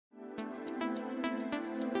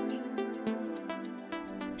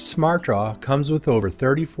SmartDraw comes with over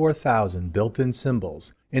 34,000 built-in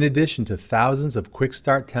symbols, in addition to thousands of quick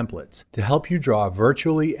start templates to help you draw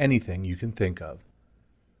virtually anything you can think of.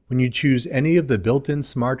 When you choose any of the built-in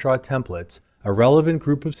SmartDraw templates, a relevant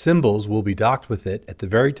group of symbols will be docked with it at the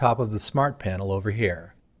very top of the Smart panel over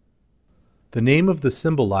here. The name of the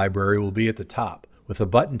symbol library will be at the top, with a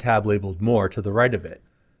button tab labeled More to the right of it.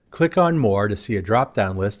 Click on More to see a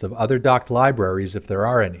drop-down list of other docked libraries if there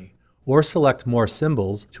are any, or select More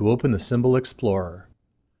Symbols to open the Symbol Explorer.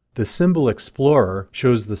 The Symbol Explorer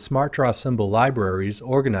shows the SmartDraw symbol libraries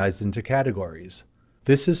organized into categories.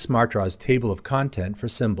 This is SmartDraw's table of content for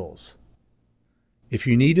symbols. If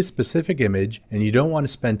you need a specific image and you don't want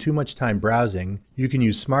to spend too much time browsing, you can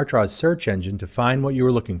use SmartDraw's search engine to find what you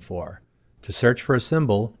are looking for. To search for a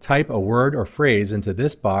symbol, type a word or phrase into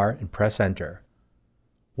this bar and press Enter.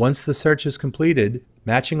 Once the search is completed,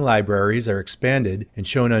 matching libraries are expanded and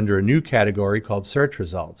shown under a new category called Search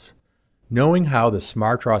Results. Knowing how the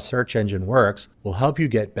SmartDraw search engine works will help you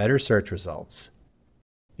get better search results.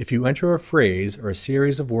 If you enter a phrase or a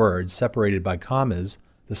series of words separated by commas,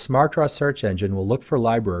 the SmartDraw search engine will look for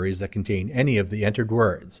libraries that contain any of the entered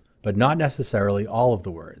words, but not necessarily all of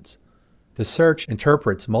the words. The search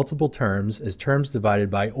interprets multiple terms as terms divided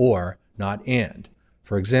by or, not and.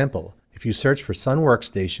 For example, if you search for sun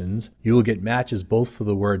workstations, you will get matches both for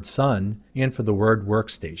the word sun and for the word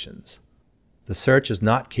workstations. The search is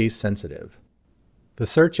not case sensitive. The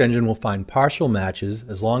search engine will find partial matches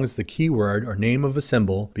as long as the keyword or name of a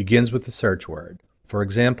symbol begins with the search word. For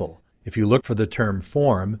example, if you look for the term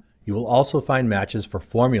form, you will also find matches for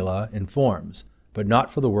formula and forms, but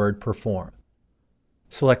not for the word perform.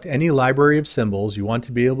 Select any library of symbols you want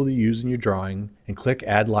to be able to use in your drawing and click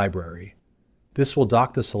Add Library. This will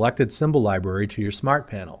dock the selected symbol library to your Smart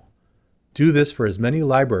panel. Do this for as many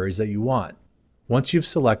libraries that you want. Once you've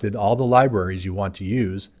selected all the libraries you want to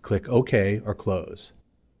use, click OK or Close.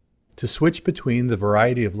 To switch between the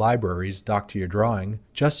variety of libraries docked to your drawing,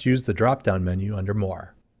 just use the drop-down menu under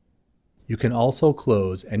More. You can also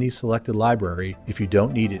close any selected library if you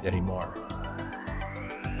don't need it anymore.